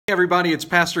Hey everybody, it's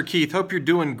Pastor Keith. Hope you're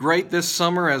doing great this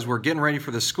summer as we're getting ready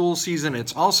for the school season.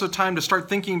 It's also time to start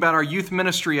thinking about our youth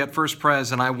ministry at First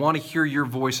Pres, and I want to hear your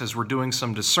voice as we're doing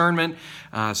some discernment,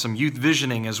 some youth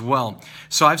visioning as well.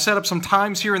 So I've set up some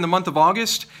times here in the month of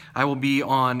August. I will be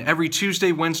on every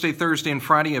Tuesday, Wednesday, Thursday, and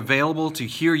Friday available to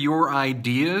hear your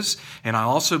ideas, and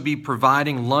I'll also be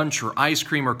providing lunch or ice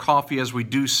cream or coffee as we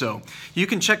do so. You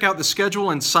can check out the schedule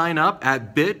and sign up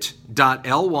at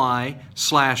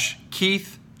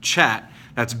bit.ly/KeithChat.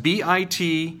 That's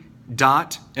bit.ly/KEITH,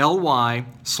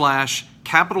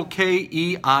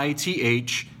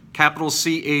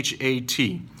 CHAT.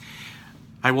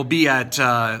 I will be at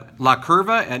La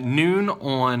Curva at noon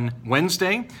on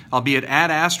Wednesday. I'll be at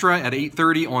Astra at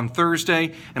 8:30 on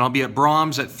Thursday, and I'll be at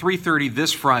Braums at 3:30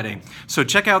 this Friday. So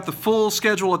check out the full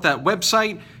schedule at that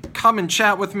website. Come and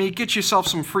chat with me. Get yourself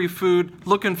some free food.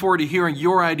 Looking forward to hearing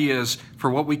your ideas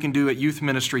for what we can do at youth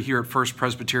ministry here at First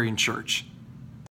Presbyterian Church.